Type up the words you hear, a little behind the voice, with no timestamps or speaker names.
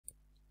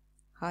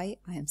Hi,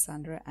 I am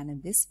Sandra, and in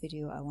this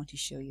video I want to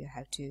show you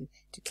how to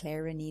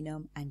declare an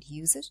enum and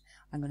use it.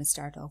 I'm going to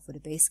start off with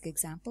a basic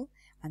example,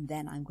 and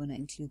then I'm going to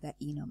include that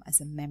enum as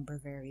a member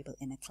variable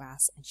in a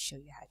class and show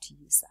you how to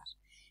use that.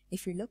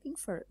 If you're looking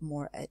for a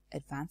more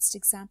advanced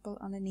example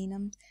on an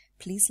enum,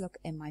 please look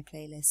in my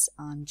playlist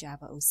on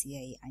Java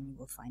OCA and you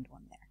will find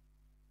one there.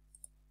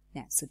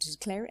 Now, so to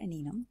declare an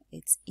enum,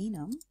 it's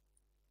enum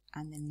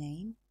and the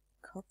name,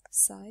 cup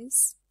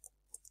size,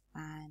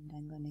 and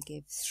I'm going to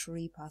give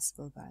 3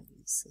 possible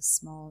values, so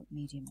small,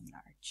 medium and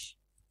large.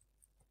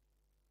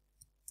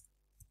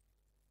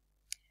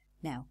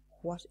 Now,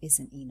 what is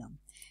an enum?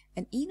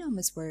 An enum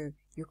is where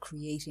you're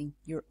creating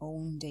your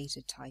own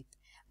data type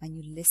and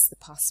you list the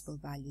possible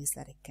values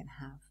that it can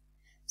have.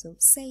 So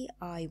say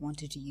I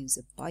wanted to use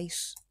a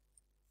byte,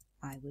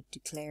 I would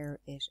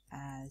declare it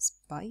as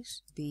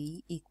byte,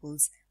 b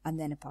equals, and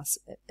then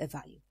a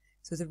value.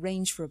 So the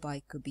range for a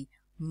byte could be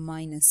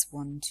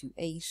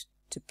 -128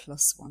 to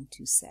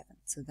 +127.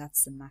 So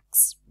that's the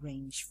max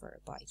range for a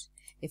byte.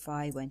 If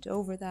I went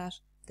over that,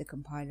 the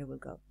compiler will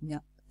go,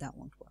 no, that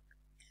won't work.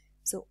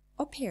 So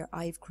up here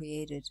I've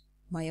created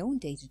my own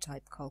data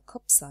type called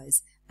cup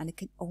size, and it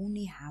can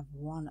only have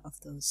one of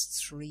those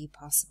 3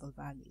 possible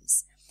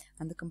values.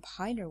 And the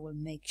compiler will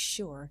make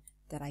sure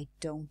that I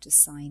don't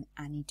assign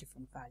any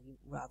different value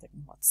rather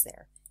than what's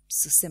there.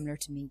 So similar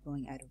to me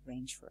going out of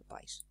range for a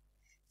byte.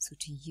 So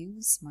to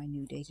use my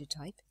new data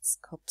type, it's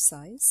cup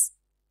size.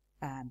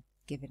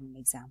 Give it an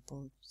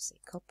example,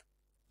 say cup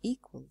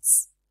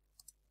equals.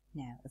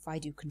 Now, if I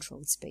do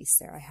control space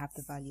there, I have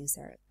the values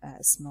there,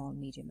 small,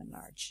 medium and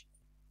large.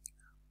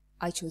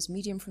 I chose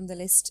medium from the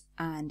list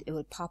and it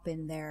will pop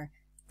in there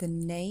the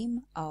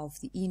name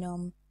of the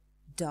enum,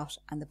 dot,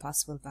 and the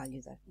possible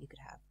value that you could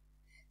have.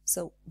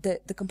 So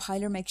the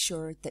compiler makes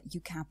sure that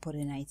you can't put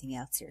in anything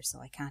else here,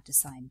 so I can't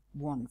assign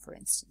 1, for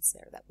instance,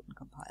 there. That wouldn't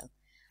compile.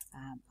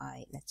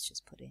 Let's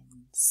just put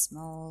in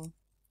small.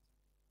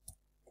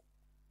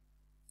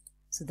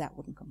 So that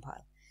wouldn't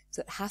compile.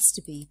 So it has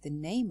to be the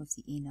name of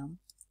the enum,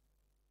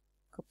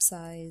 cup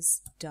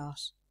size,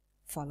 dot,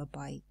 followed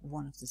by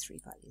one of the 3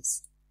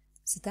 values.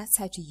 So that's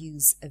how to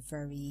use a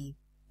very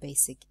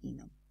basic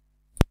enum.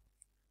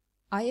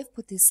 I have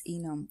put this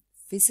enum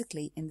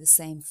physically in the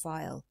same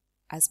file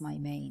as my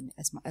main,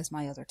 as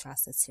my other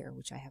class that's here,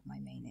 which I have my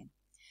main in.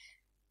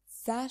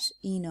 That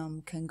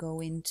enum can go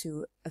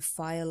into a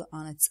file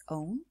on its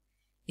own.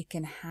 It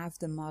can have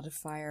the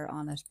modifier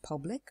on it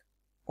public,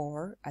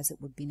 or as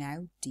it would be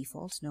now,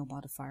 default, no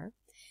modifier.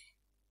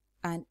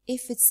 And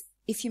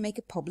if you make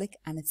it public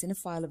and it's in a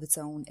file of its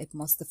own,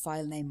 the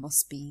file name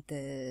must be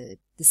the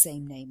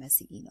same name as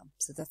the enum.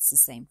 So that's the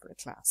same for a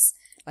class.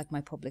 Like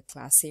my public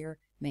class here,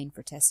 main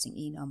for testing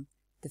enum,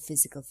 the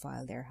physical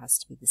file there has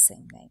to be the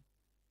same name.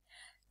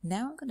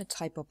 Now I'm going to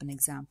type up an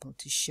example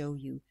to show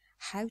you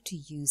how to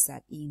use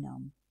that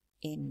enum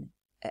in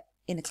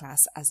a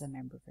class as a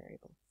member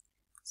variable.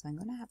 So I'm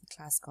going to have a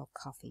class called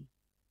coffee.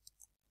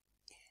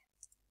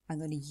 I'm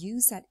going to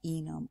use that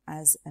enum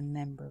as a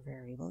member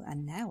variable,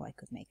 and now I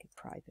could make it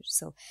private.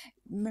 So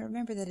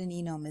remember that an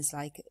enum is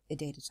like a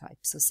data type,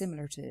 so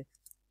similar to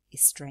a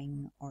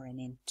string or an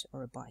int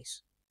or a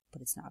byte,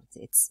 but it's not.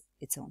 It's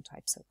its own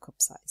type, so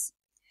cup size.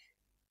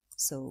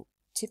 So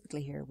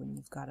typically here, when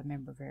you've got a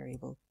member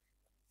variable,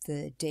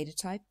 the data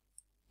type,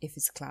 if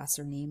it's a class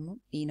or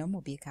an enum,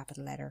 will be a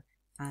capital letter,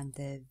 and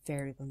the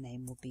variable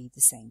name will be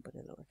the same but a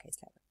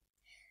lowercase letter.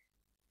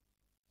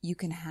 You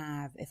can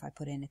have, if I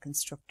put in a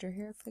constructor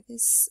here for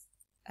this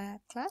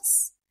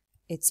class,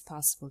 it's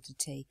possible to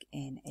take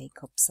in a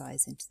cup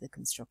size into the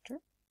constructor.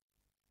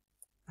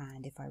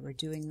 And if I were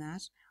doing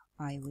that,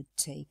 I would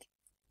take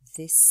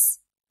this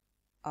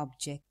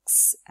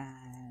object's,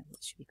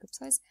 which should be cup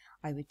size,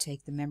 I would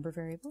take the member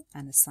variable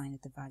and assign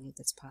it the value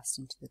that's passed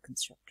into the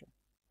constructor.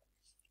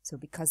 So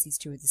because these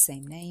two are the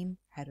same name,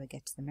 how do I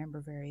get to the member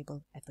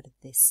variable? I put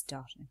this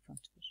dot in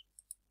front of it.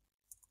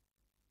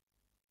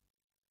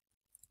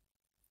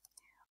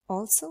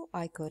 Also,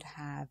 I could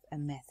have a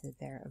method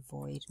there, a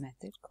void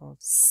method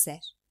called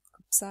set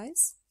cup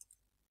size.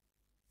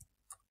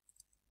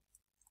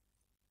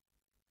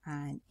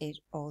 And it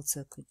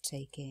also could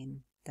take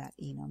in that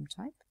enum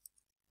type.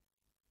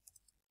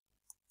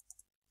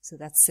 So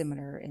that's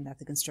similar in that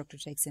the constructor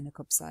takes in a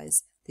cup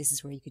size. This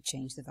is where you could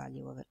change the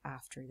value of it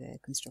after the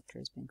constructor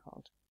has been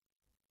called.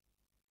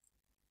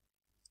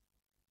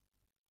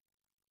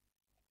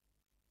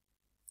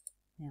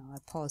 Now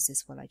I'll pause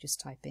this while I just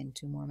type in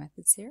 2 more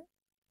methods here.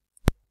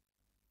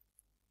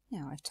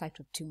 Now I've typed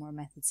up 2 more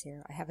methods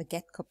here. I have a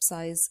get cup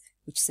size,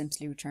 which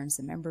simply returns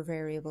the member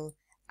variable,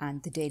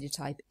 and the data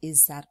type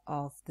is that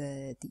of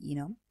the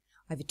enum.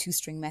 I have a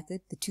toString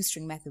method. The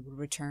toString method will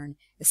return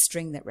a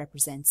string that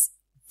represents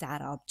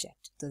that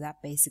object. So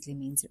that basically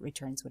means it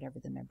returns whatever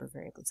the member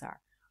variables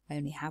are. I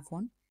only have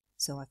one,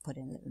 so I've put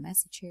in a little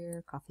message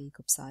here, coffee,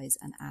 cup size,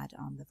 and add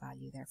on the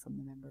value there from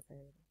the member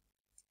variable.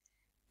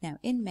 Now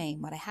in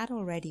main, what I had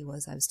already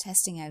was I was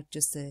testing out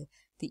just the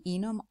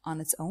enum on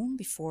its own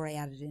before I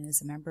added in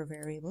as a member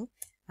variable.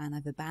 And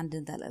I've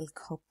abandoned that little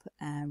cup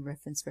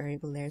reference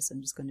variable there, so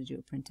I'm just going to do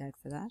a printout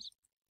for that.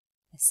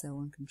 SO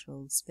and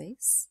control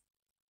space.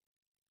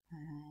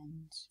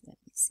 And let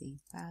me see,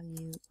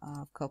 value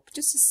of cup,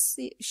 just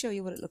to show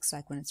you what it looks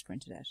like when it's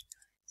printed out.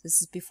 So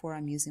this is before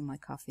I'm using my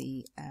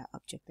coffee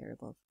object there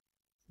above.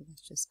 So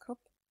that's just cup,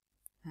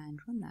 and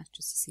run that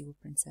just to see what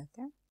prints out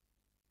there.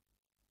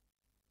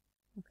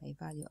 Okay,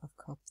 value of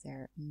cup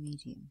there,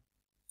 medium.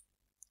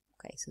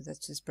 Okay, so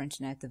that's just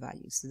printing out the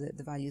values. So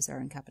the values are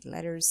in capital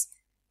letters,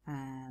 so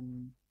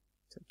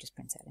it just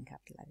prints out in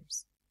capital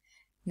letters.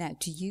 Now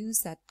to use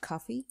that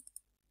coffee,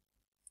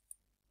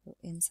 so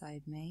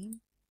inside main,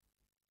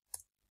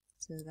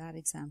 so that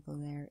example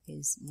there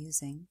is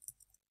using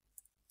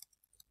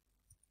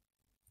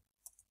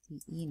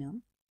the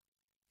enum.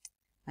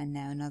 And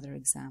now another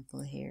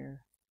example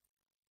here.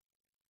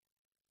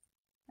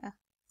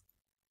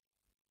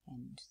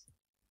 And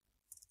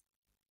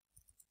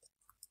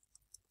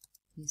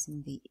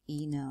using the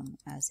enum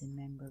as a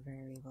member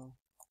variable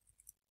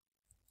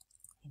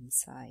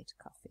inside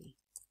coffee.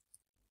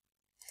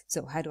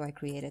 So how do I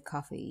create a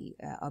coffee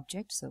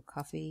object? So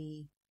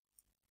coffee,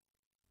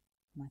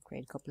 I might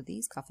create a couple of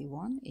these.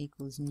 Coffee1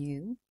 equals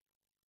new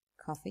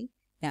coffee.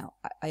 Now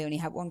I only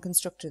have one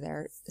constructor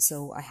there,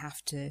 so I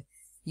have to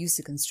use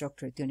the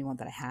constructor, the only one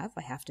that I have.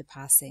 I have to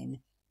pass in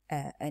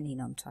an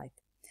enum type.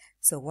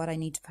 So what I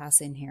need to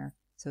pass in here,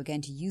 so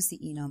again, to use the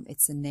enum,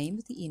 it's the name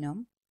of the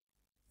enum,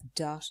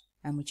 dot,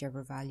 and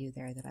whichever value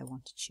there that I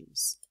want to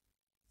choose.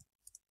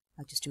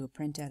 I'll just do a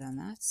printout on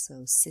that.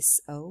 So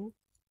syso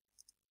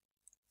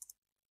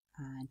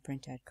and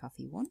print out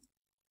coffee1.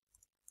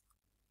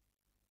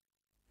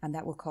 And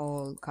that will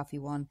call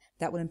coffee1.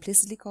 That will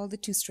implicitly call the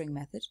toString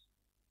method.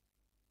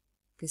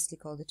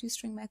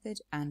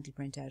 And it'll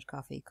print out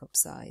coffee cup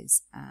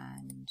size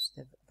and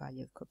the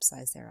value of cup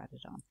size there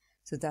added on.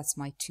 So that's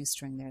my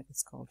toString there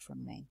that's called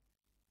from main.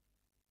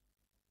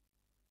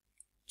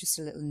 Just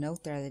a little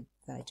note there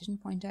that I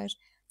didn't point out.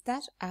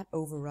 That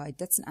 @override,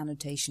 that's an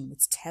annotation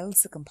which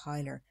tells the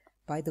compiler,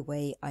 by the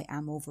way, I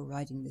am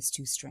overriding this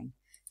toString.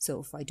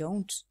 So if I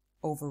don't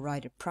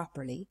override it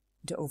properly,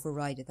 to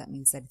override it, that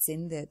means that it's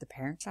in the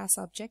parent class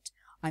object.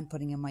 I'm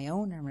putting in my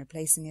own and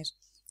replacing it.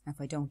 And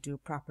if I don't do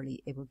it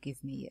properly, it will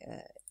give me,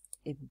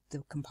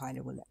 the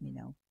compiler will let me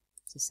know.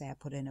 So say I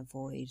put in a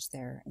void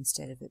there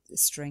instead of a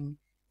string,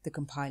 the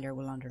compiler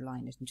will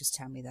underline it and just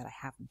tell me that I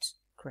haven't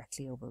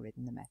correctly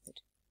overridden the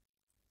method.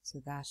 So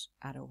that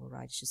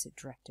 @override is just a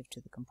directive to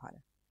the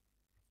compiler.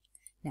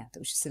 Now, that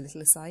was just a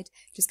little aside.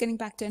 Just getting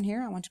back down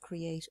here, I want to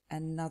create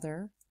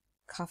another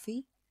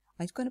coffee.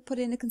 I'm going to put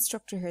in a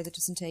constructor here that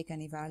doesn't take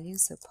any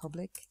values, so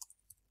public.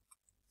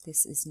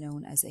 This is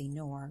known as a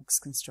noargs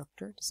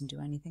constructor. It doesn't do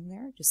anything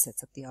there, it just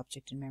sets up the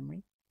object in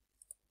memory,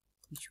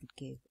 which would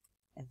give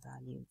a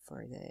value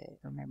for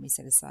or memory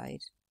set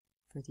aside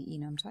for the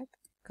enum type.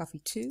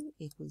 Coffee2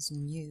 equals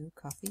new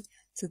coffee.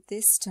 So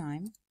this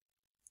time,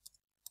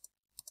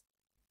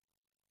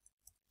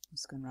 I'm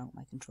just going wrong with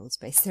my control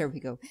space. There we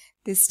go.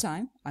 This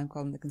time, I'm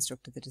calling the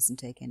constructor that doesn't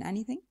take in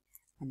anything.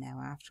 And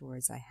now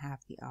afterwards, I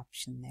have the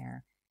option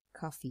there,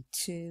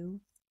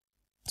 coffee2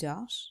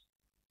 dot.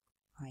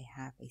 I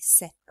have a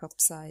set cup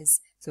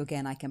size. So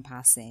again, I can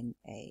pass in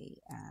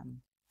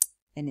an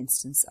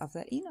instance of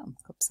that enum,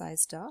 cup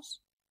size dot.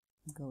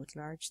 I'll go with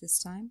large this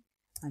time.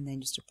 And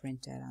then just a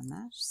print out on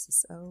that,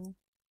 syso.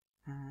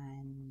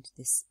 And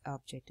this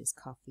object is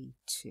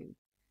coffee2.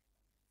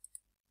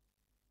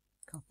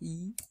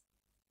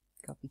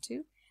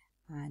 Coffee2.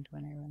 And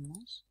when I run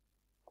that,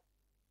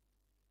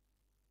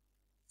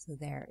 so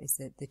there is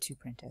the two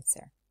printouts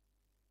there.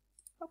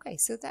 Okay,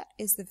 so that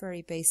is the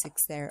very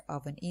basics there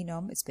of an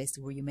enum. It's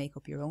basically where you make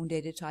up your own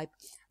data type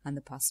and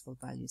the possible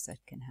values that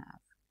it can have.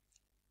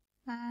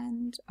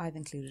 And I've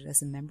included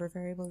as a member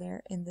variable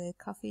there in the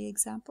coffee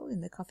example,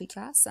 in the coffee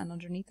class, and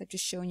underneath I've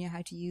just shown you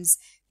how to use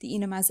the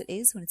enum as it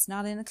is when it's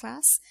not in a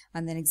class,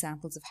 and then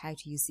examples of how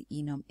to use the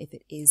enum if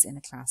it is in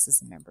a class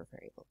as a member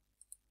variable.